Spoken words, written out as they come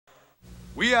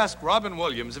we asked Robin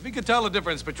Williams if he could tell the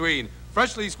difference between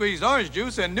freshly squeezed orange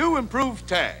juice and new improved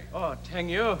Tang. Oh, Tang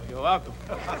you. You're welcome.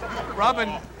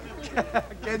 Robin,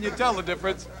 can you tell the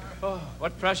difference? Oh,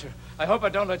 what pressure. I hope I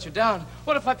don't let you down.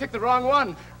 What if I pick the wrong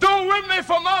one? Don't whip me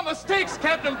for my mistakes,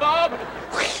 Captain Bob.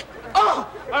 Oh,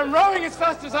 I'm rowing as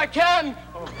fast as I can.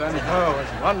 Oh, Ben-Hur was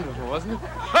wonderful, wasn't it?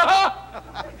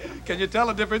 Can you tell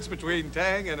the difference between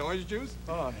Tang and orange juice?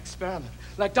 Oh, an experiment.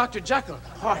 Like Dr. Jekyll.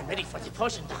 Oh, I'm ready for the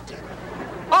potion, Doctor.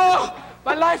 Oh,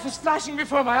 my life is flashing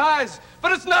before my eyes.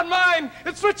 But it's not mine.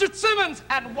 It's Richard Simmons.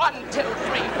 And 1, 2, 3,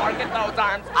 4, get those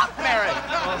arms up, Mary.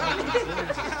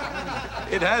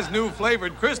 It has new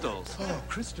flavored crystals. Oh,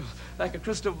 crystal. Like a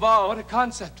crystal ball. What a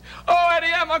concept. Oh,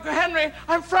 Eddie M., Uncle Henry,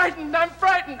 I'm frightened. I'm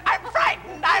frightened. I'm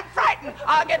frightened. I'm frightened.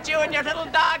 I'll get you and your little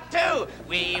dog, too.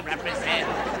 We represent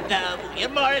the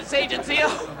William Morris Agency.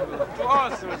 Of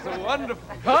course, it was so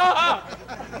wonderful.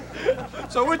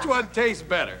 So which one tastes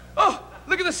better? Oh,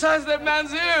 look at the size of that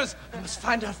man's ears. I must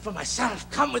find out for myself.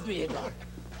 Come with me, Egon.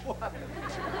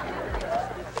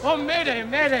 Oh, Mayday,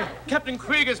 Mayday. Captain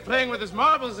Krieger's playing with his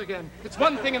marbles again. It's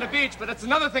one thing in a beach, but it's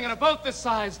another thing in a boat this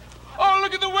size. Oh,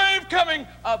 look at the wave coming.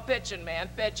 Oh, bitchin', man,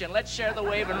 bitchin'. Let's share the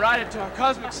wave and ride Ride it to our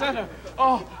cosmic center.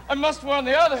 Oh, I must warn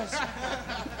the others.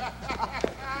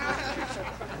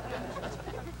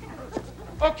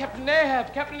 Oh, Captain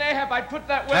Ahab, I'd put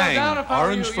that whale Tang, down if I were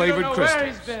you. orange You flavored don't know where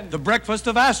he's crystals. been. The breakfast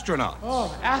of astronauts.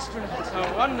 Oh, astronauts,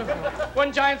 how wonderful.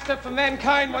 One giant step for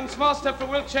mankind, one small step for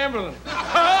Wilt Chamberlain.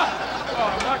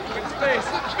 Oh, knocking in space.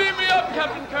 Beam me up,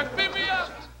 Captain Kirk, beam me up.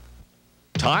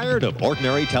 Tired of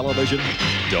ordinary television?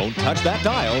 Don't touch that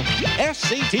dial.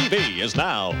 SCTV is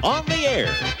now on the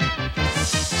air.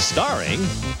 Starring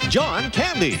John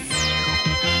Candy,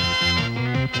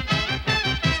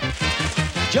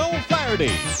 Joe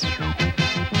Flaherty,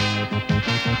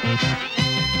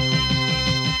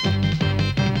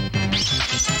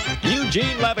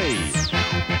 Eugene Levy,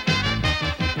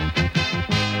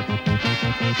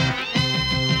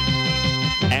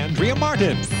 Andrea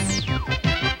Martin,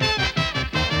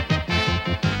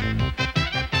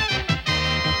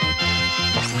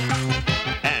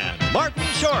 and Martin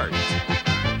Short.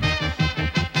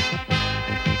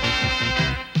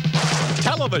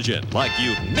 Television like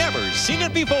you've never seen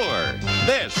it before.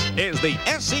 This is the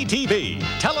SCTV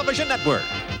Television Network.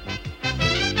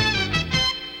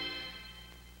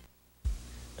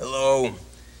 Hello,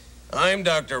 I'm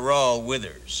Dr. Raul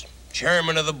Withers,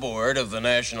 chairman of the board of the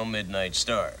National Midnight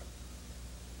Star.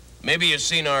 Maybe you've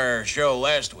seen our show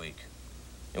last week.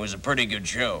 It was a pretty good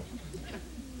show.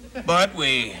 But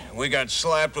we got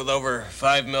slapped with over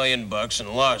 $5 million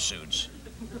in lawsuits.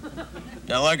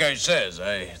 Now, like I says,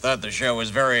 I thought the show was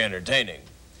very entertaining.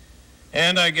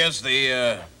 And I guess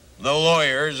the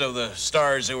lawyers of the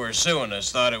stars who were suing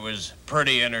us thought it was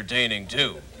pretty entertaining,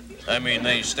 too. I mean,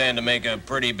 they stand to make a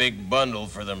pretty big bundle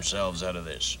for themselves out of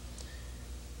this.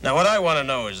 Now, what I want to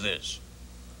know is this.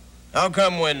 How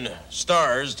come when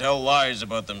stars tell lies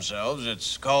about themselves,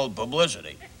 it's called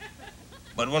publicity?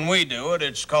 But when we do it,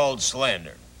 it's called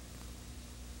slander.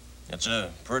 It's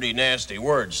a pretty nasty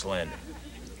word, slander.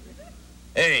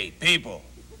 Hey, people,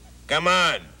 come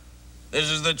on. This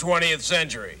is the 20th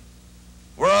century.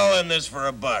 We're all in this for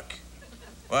a buck.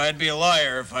 Well, I'd be a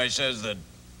liar if I says that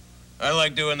I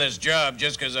like doing this job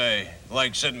just because I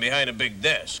like sitting behind a big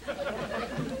desk.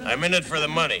 I'm in it for the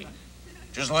money,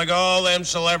 just like all them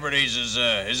celebrities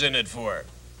is in it for.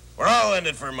 We're all in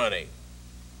it for money.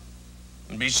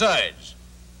 And besides,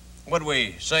 what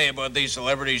we say about these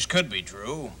celebrities could be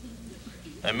true.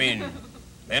 I mean,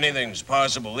 anything's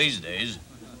possible these days.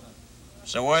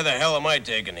 So why the hell am I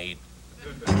taking heat?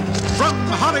 From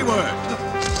Hollywood,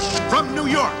 from New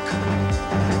York,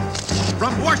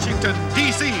 from Washington,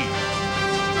 D.C.,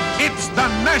 it's the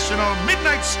National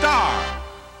Midnight Star.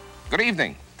 Good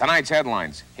evening. Tonight's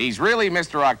headlines. He's really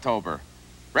Mr. October.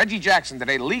 Reggie Jackson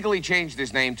today legally changed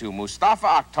his name to Mustafa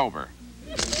October.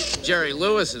 Jerry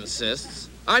Lewis insists.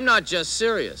 I'm not just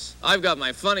serious. I've got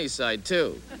my funny side,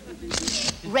 too.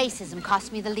 Racism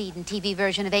cost me the lead in TV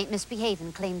version of Ain't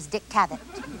Misbehavin', claims Dick Cavett.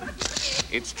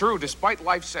 It's true. Despite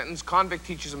life sentence, convict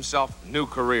teaches himself new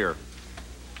career.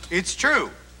 It's true.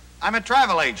 I'm a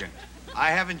travel agent.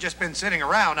 I haven't just been sitting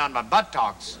around on my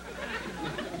buttocks.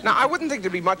 Now, I wouldn't think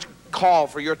there'd be much call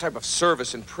for your type of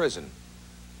service in prison.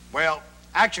 Well,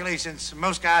 actually, since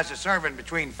most guys are serving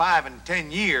between 5 and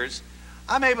 10 years,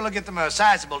 I'm able to get them a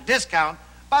sizable discount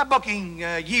by booking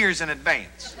years in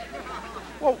advance.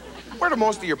 Well, where do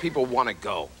most of your people want to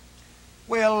go?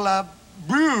 Well,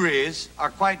 breweries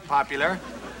are quite popular.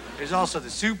 There's also the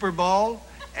Super Bowl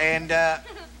and the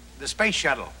Space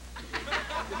Shuttle.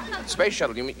 Space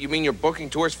Shuttle? You mean you're booking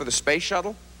tours for the Space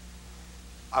Shuttle?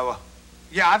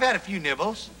 Yeah, I've had a few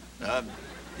nibbles. The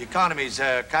economy's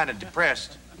kind of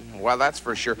depressed. Well, that's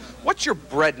for sure. What's your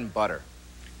bread and butter?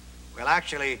 Well,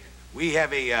 actually, we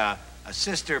have a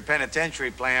sister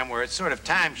penitentiary plan where it's sort of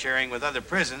time-sharing with other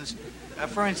prisons.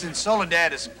 For instance,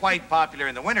 Soledad is quite popular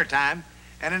in the wintertime,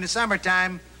 and in the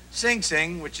summertime, Sing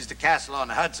Sing, which is the castle on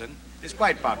the Hudson, is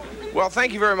quite popular. Well,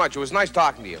 thank you very much. It was nice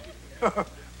talking to you.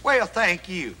 Well, thank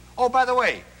you. Oh, by the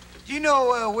way, do you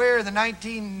know where the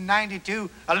 1992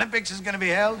 Olympics is going to be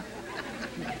held?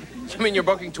 You mean you're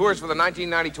booking tours for the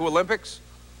 1992 Olympics?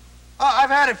 Oh,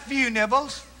 I've had a few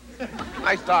nibbles.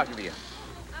 Nice talking to you.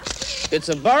 It's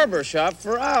a barber shop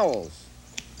for owls.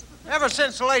 Ever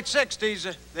since the late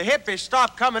 60s, the hippies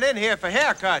stopped coming in here for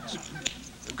haircuts.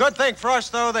 The good thing for us,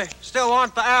 though, they still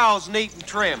want the owls neat and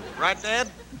trim. Right, Dad?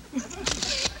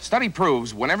 Study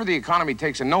proves whenever the economy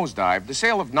takes a nosedive, the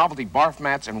sale of novelty barf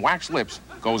mats and wax lips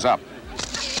goes up.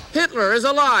 Hitler is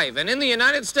alive and in the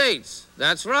United States.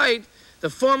 That's right. The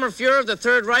former Fuhrer of the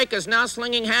Third Reich is now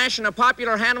slinging hash in a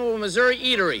popular Hannibal, Missouri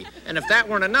eatery. And if that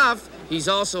weren't enough, he's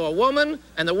also a woman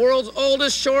and the world's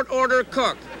oldest short-order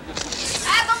cook.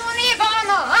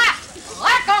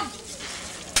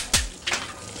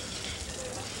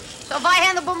 So why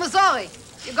Hannibal, Missouri?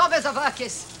 You go where the work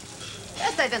is.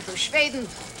 Yes, I went to Sweden,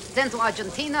 then to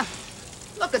Argentina.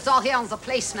 Look, it's all here on the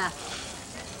placemat.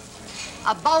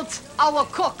 About our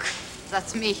cook,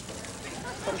 that's me.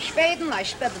 From Sweden, I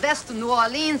sped west to New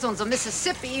Orleans on the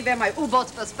Mississippi, where my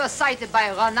U-boat was first sighted by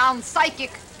a renowned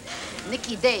psychic,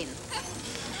 Nicky Dane.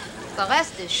 The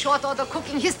rest is short-order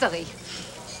cooking history.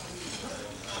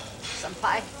 Some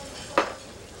pie.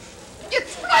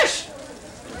 It's fresh!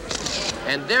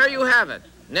 And there you have it.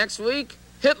 Next week,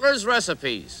 Hitler's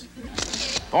recipes.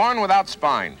 Born without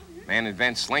spine. Man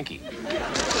invents Slinky.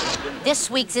 This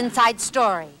week's inside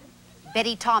story.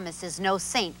 Betty Thomas is no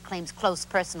saint, claims close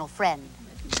personal friend.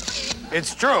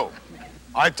 It's true.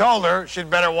 I told her she'd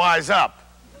better wise up.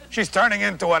 She's turning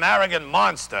into an arrogant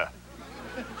monster.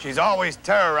 She's always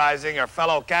terrorizing her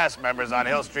fellow cast members on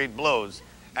Hill Street Blues,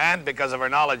 and because of her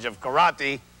knowledge of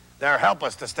karate, they're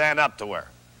helpless to stand up to her.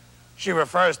 She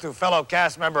refers to fellow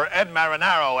cast member Ed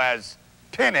Marinaro as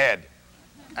Pinhead,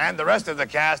 and the rest of the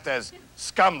cast as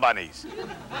scum bunnies.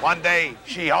 One day,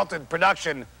 she halted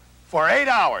production for 8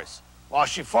 hours while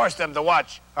she forced them to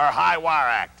watch her high wire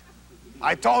act.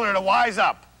 I told her to wise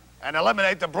up and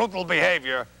eliminate the brutal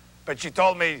behavior, but she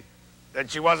told me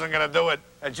that she wasn't going to do it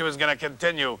and she was going to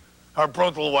continue her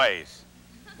brutal ways.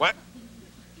 What?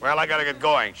 Well, I got to get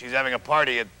going. She's having a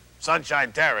party at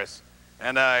Sunshine Terrace,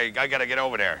 and I got to get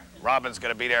over there. Robin's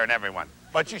going to be there and everyone.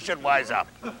 But you should wise up.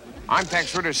 I'm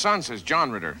Tex Ritter's son, says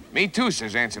John Ritter. Me too,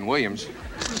 says Anson Williams.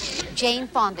 Jane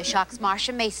Fonda shocks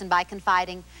Marcia Mason by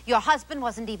confiding, your husband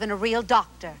wasn't even a real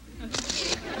doctor.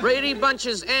 Brady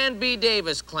Bunch's Ann B.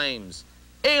 Davis claims,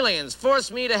 aliens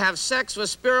forced me to have sex with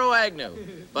Spiro Agnew,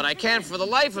 but I can't for the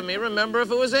life of me remember if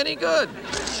it was any good.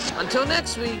 Until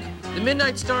next week, the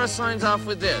Midnight Star signs off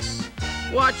with this.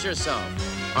 Watch yourself.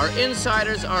 Our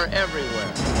insiders are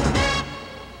everywhere.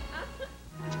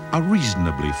 A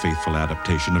reasonably faithful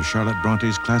adaptation of Charlotte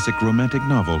Bronte's classic romantic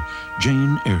novel,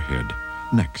 Jane Eyrehead.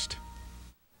 Next.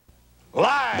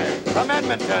 Live from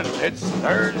Edmonton, it's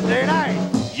Thursday night.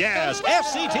 Yes,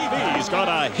 SCTV's got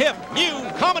a hip new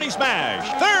comedy smash,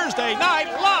 Thursday Night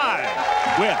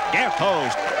Live, with guest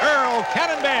host Earl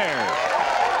Camembert.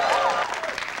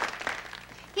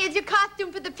 Here's your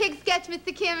costume for the pig sketch,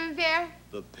 Mr. Camembert.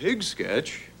 The pig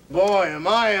sketch? Boy, am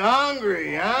I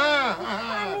hungry, huh?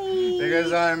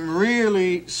 Because I'm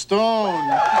really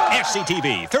stoned.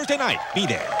 SCTV, Thursday night. Be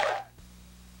there.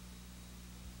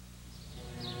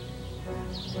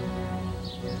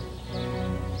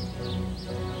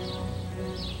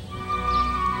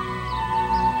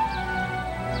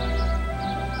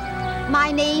 My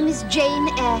name is Jane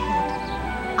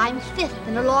Eyrehead. I'm fifth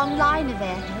in a long line of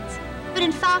Eyreheads, but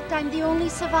in fact I'm the only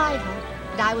survivor,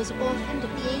 and I was orphaned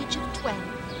at the age of 12.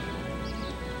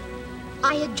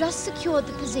 I had just secured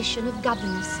the position of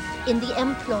governess in the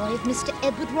employ of Mr.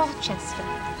 Edward Rochester,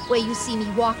 where you see me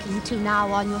walking to now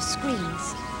on your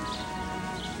screens.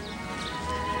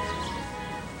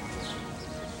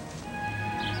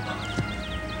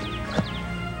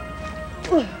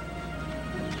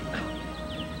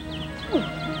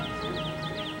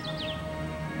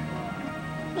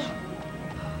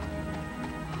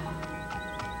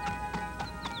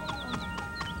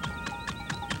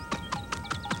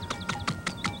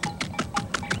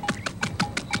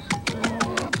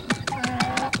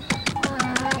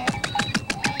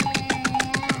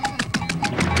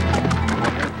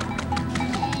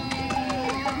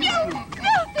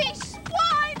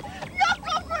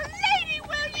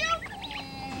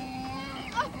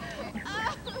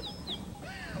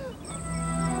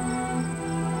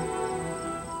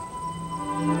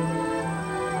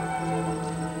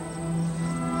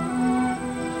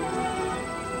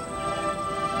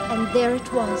 And there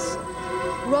it was,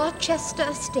 Rochester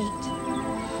Estate.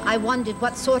 I wondered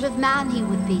what sort of man he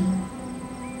would be.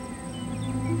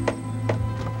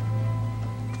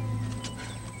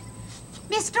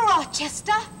 Mr.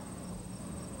 Rochester?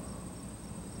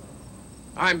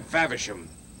 I'm Faversham,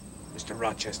 Mr.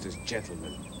 Rochester's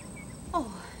gentleman.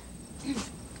 Oh,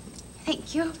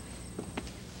 thank you.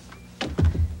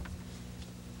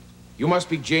 You must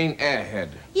be Jane Eyrehead.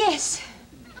 Yes.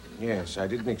 Yes, I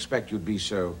didn't expect you'd be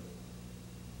so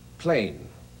plain.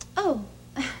 Oh,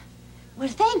 well,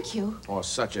 thank you. Or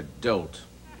such a dolt.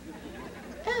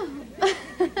 Oh.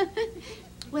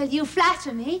 Well, you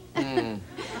flatter me.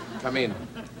 Come in.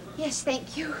 Yes,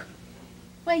 thank you.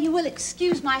 Well, you will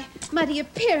excuse my muddy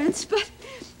appearance, but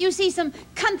you see, some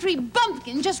country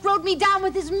bumpkin just rode me down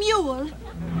with his mule.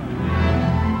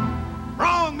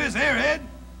 Wrong, Miss Eyrehead.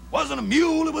 Wasn't a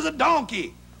mule, it was a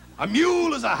donkey. A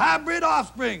mule is a hybrid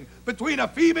offspring between a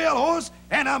female horse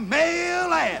and a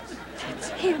male ass. That's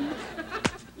him.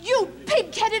 You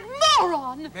pig-headed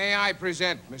moron! May I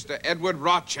present Mr. Edward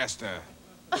Rochester?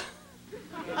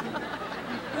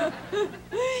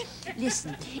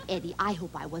 Listen, Eddie, I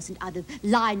hope I wasn't out of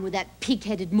line with that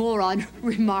pig-headed moron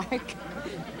remark.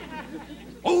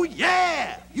 Oh,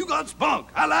 yeah! You got spunk.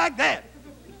 I like that.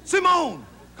 Simone,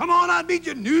 come on, I'll meet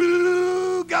your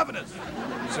new governess.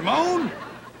 Simone,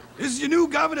 this is your new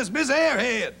governess, Miss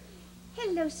Eyrehead.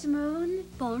 Hello, Simone.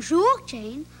 Bonjour,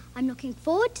 Jane. I'm looking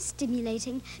forward to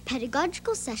stimulating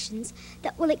pedagogical sessions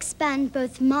that will expand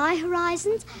both my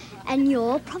horizons and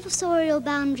your professorial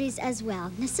boundaries as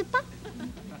well, n'est-ce pas?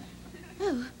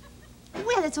 Oh,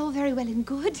 well, it's all very well and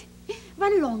good.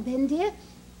 Run along then, dear.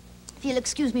 If you'll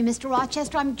excuse me, Mr.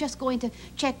 Rochester, I'm just going to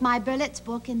check my Berlitz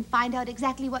book and find out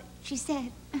exactly what she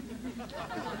said.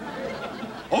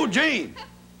 Oh, Jane,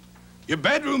 your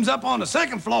bedroom's up on the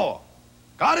second floor.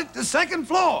 Got it? The second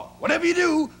floor. Whatever you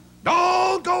do,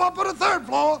 don't go up on the third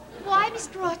floor. Why,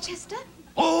 Mr. Rochester?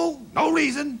 Oh, no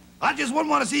reason. I just wouldn't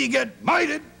want to see you get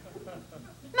murdered.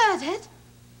 Murdered?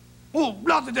 Well,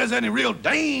 not that there's any real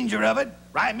danger of it.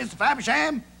 Right, Mr.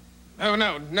 Faversham? Oh,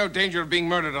 no danger of being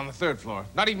murdered on the third floor.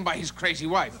 Not even by his crazy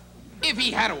wife. If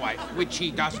he had a wife, which he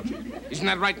doesn't. Isn't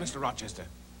that right, Mr. Rochester?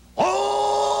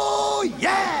 Oh,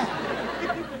 yeah!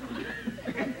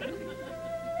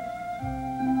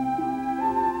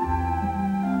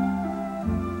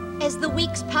 As the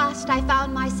weeks passed, I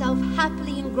found myself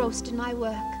happily engrossed in my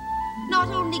work, not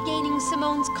only gaining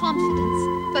Simone's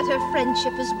confidence, but her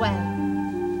friendship as well.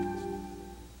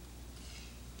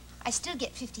 I still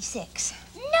get 56.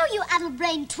 No, you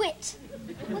addle-brained twit.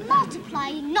 We're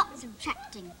multiplying, not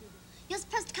subtracting. You're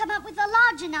supposed to come up with a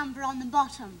larger number on the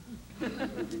bottom.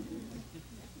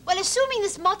 Well, assuming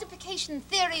this multiplication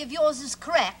theory of yours is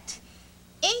correct,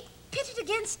 8 pitted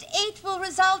against 8 will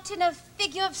result in a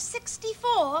figure of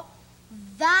 64.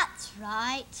 That's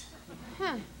right.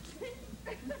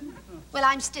 Well,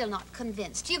 I'm still not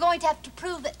convinced. You're going to have to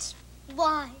prove it.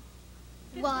 Why?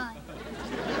 Why?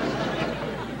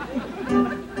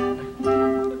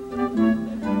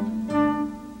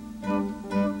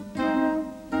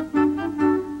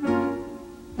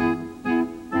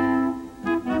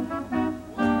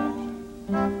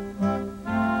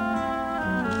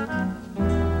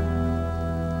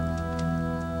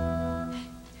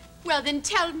 Well, then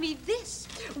tell me this.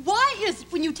 Why is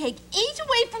it when you take 8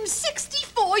 away from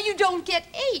 64, you don't get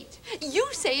 8? You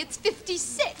say it's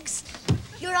 56.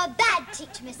 You're a bad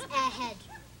teacher, Miss Eyrehead.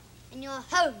 And you're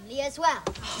homely as well.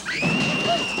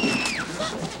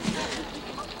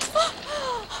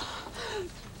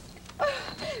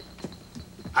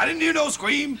 I didn't hear no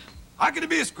scream. How could it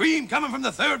be a scream coming from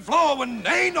the third floor when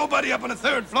there ain't nobody up on the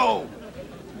third floor?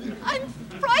 I'm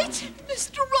frightened,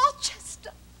 Mr.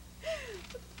 Rochester.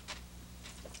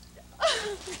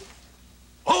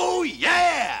 Oh,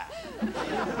 yeah!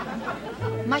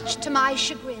 Much to my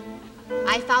chagrin,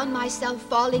 I found myself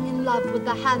falling in love with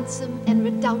the handsome and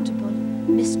redoubtable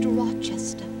Mr.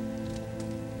 Rochester.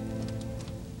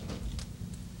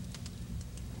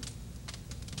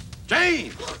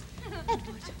 Jane!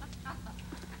 Edward.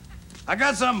 I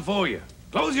got something for you.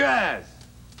 Close your eyes.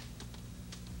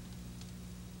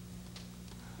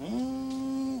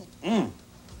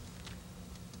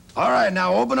 All right,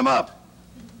 now open them up.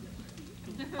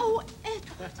 Oh,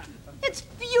 Edward, it's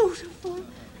beautiful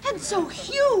and so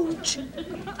huge.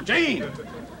 Jane,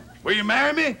 will you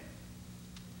marry me?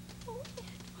 Oh,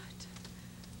 Edward,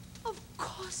 of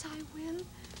course I will.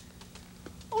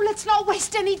 Oh, let's not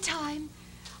waste any time.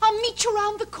 I'll meet you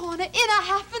around the corner in a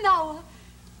half an hour.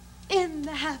 In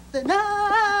the half an hour.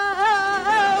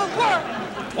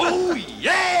 Oh,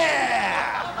 yeah!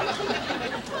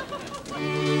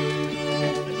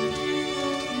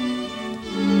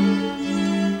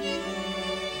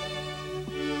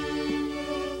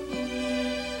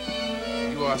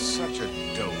 are such a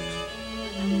dope.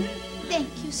 Thank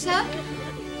you, sir.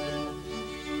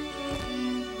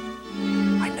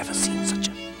 I've never seen such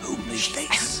a homely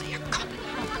face.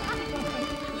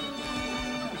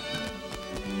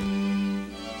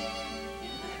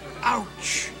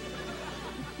 Ouch.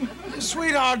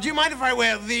 Sweetheart, do you mind if I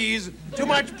wear these? Too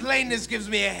much plainness gives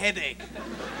me a headache.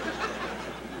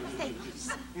 Thank you,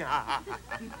 sir.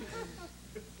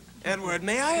 Edward,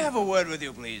 may I have a word with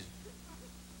you, please?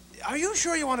 Are you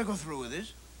sure you want to go through with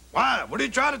this? Why? What are you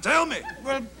trying to tell me?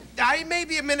 Well, I may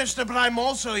be a minister, but I'm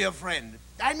also your friend.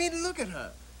 I mean, look at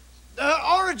her. Her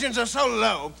origins are so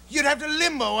low, you'd have to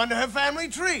limbo under her family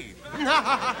tree.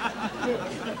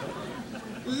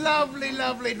 Lovely,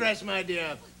 lovely dress, my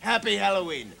dear. Happy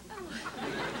Halloween.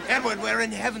 Edward, where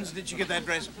in heavens did you get that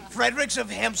dress? Fredericks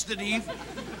of Hampstead Heath?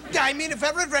 I mean, if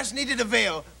ever a dress needed a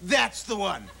veil, that's the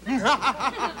one.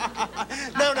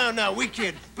 No, we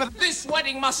kid. But this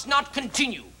wedding must not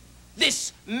continue.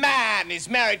 This man is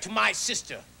married to my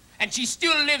sister, and she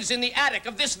still lives in the attic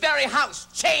of this very house,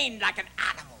 chained like an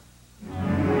animal.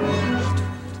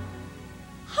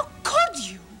 How could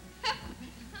you?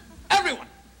 Everyone,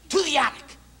 to the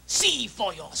attic. See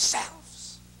for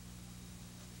yourselves.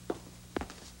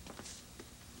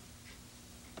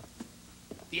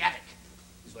 The attic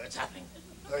is where it's happening.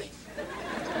 Hurry.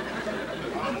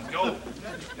 Come on, let's go.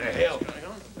 The hell.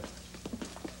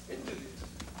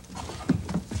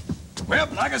 Well,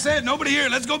 like I said, nobody here.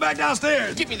 Let's go back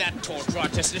downstairs. Give me that torch,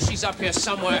 Rochester. She's up here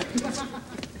somewhere.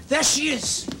 There she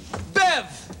is.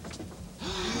 Bev!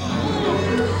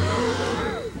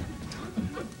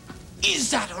 Is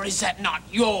that or is that not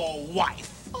your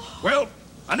wife? Well,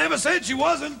 I never said she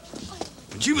wasn't.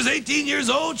 When she was 18 years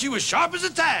old, she was sharp as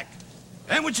a tack.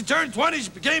 And when she turned 20, she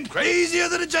became crazier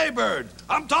than a jaybird.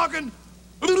 I'm talking...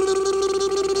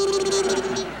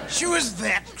 she was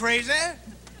that crazy?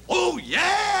 Oh,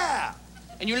 yeah!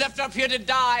 And you left her up here to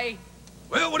die?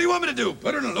 Well, what do you want me to do?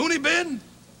 Put her in a loony bin?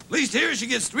 At least here she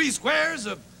gets 3 squares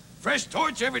of fresh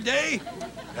torch every day.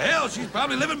 Hell, she's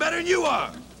probably living better than you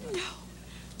are. No,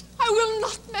 I will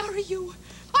not marry you.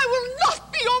 I will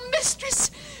not be your mistress.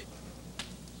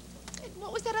 And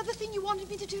what was that other thing you wanted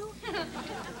me to do?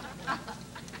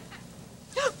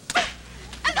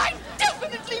 And I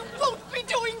definitely won't be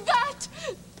doing that.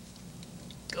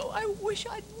 Oh, I wish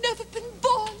I'd never been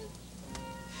born.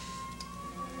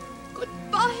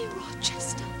 Goodbye,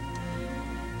 Rochester.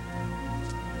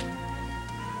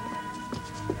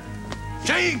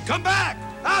 Jane, come back!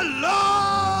 I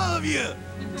love you!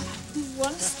 You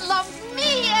once loved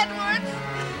me, Edward.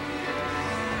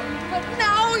 But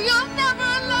now you'll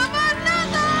never love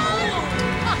another!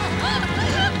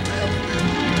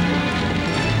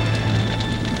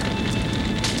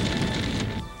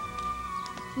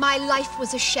 My life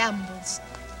was a shambles,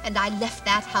 and I left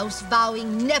that house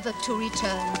vowing never to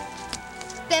return.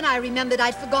 Then I remembered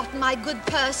I'd forgotten my good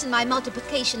purse and my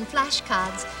multiplication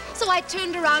flashcards, so I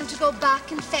turned around to go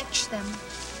back and fetch them.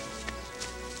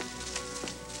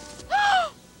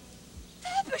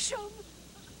 Bishop!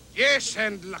 Yes,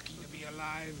 and lucky to be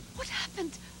alive. What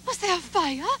happened? Was there a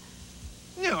fire?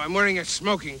 No, I'm wearing a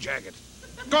smoking jacket.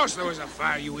 Of course there was a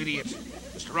fire, you idiot.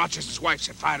 Mr. Rochester's wife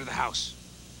set fire to the house.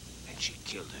 And she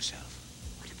killed herself.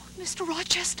 What about Mr.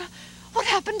 Rochester? What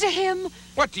happened to him?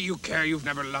 What do you care? You've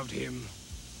never loved him.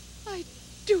 I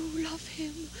do love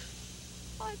him.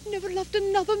 I've never loved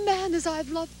another man as I've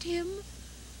loved him.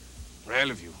 Well,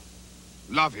 if you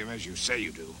love him as you say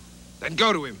you do, then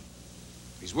go to him.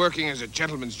 He's working as a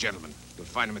gentleman's gentleman. You'll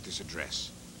find him at this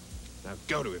address. Now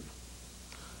go to him.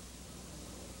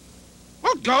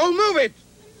 Well, go, move it!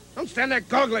 Don't stand there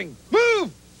goggling.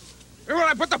 Move! Or will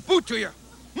I put the boot to you?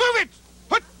 Move it!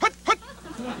 Hut, hut, hut!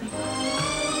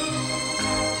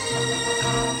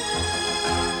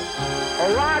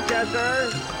 Oh,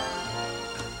 Rochester!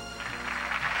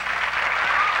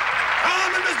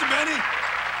 Come in, Mr. Benny.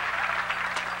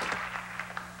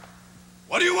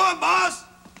 What do you want, boss?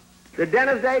 Did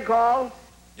Dennis Day call?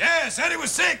 Yeah, said he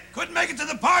was sick. Couldn't make it to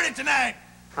the party tonight.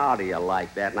 How do you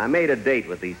like that? And I made a date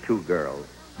with these 2 girls.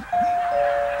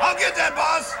 I'll get that,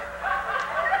 boss.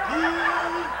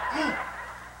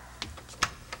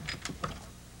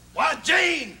 Why,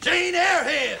 Jane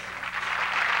Eyrehead.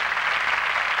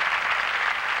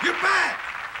 You're back.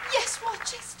 Yes,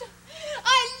 Rochester.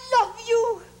 I love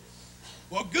you.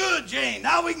 Well, good, Jane.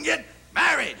 Now we can get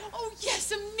married. Oh,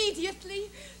 yes,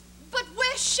 immediately. But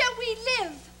where shall we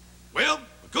live? Well,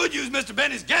 we could use Mr.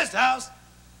 Benny's guest house.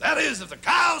 That is, if the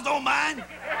cows don't mind.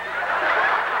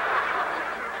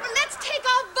 Well, let's take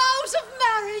our vows of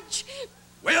marriage.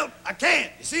 Well, I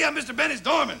can't. You see, I'm Mr. Benny's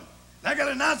doorman. I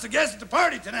gotta announce the guests at the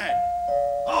party tonight.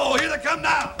 Oh, here they come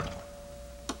now.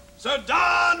 Sir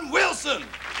Don Wilson.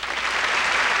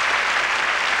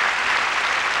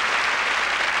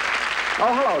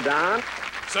 Oh, hello, Don.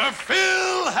 Sir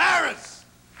Phil Harris.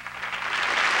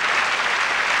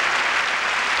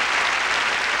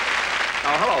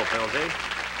 Oh, hello, Philzy.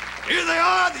 Here they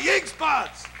are, the ink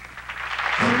spots.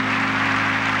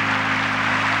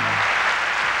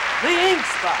 The ink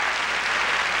spot.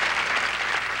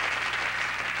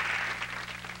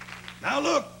 Now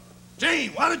look, Jane,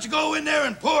 why don't you go in there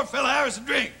and pour Phil Harris a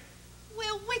drink?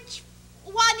 Well, which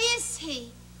one is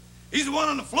he? He's the one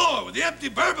on the floor with the empty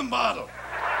bourbon bottle.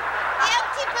 The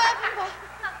empty bourbon bottle.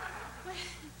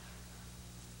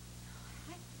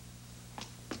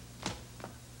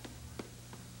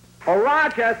 Oh,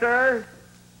 Rochester.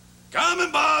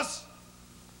 Coming, boss.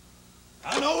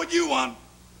 I know what you want.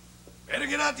 Better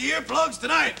get out the earplugs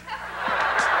tonight.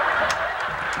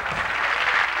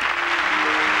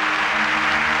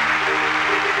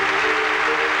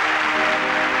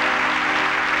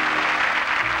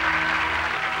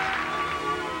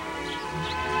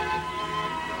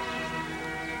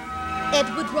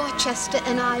 Edward Rochester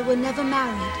and I were never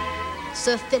married.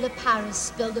 Sir Philip Harris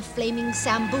spilled a flaming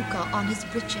sambuca on his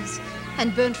breeches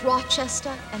and burnt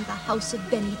Rochester and the house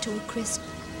of Benny to a crisp.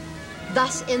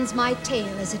 Thus ends my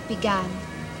tale as it began.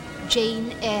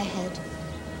 Jane Eyrehead,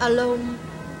 alone,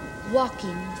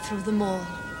 walking through the mall.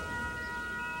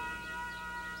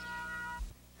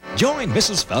 Join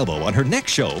Mrs. Falbo on her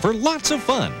next show for lots of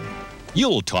fun.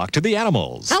 You'll talk to the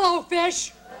animals. Hello,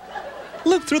 fish.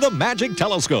 Look through the magic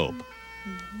telescope.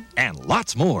 And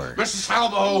lots more. Mrs.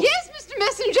 Falbo. Yes, Mr.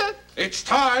 Messenger. It's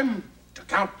time to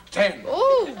count 10.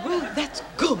 Oh, well, that's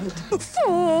good. 4,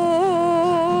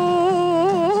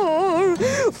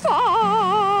 5.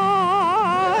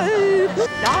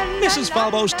 Mrs.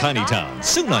 Falbo's Tiny Town,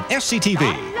 soon on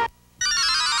SCTV.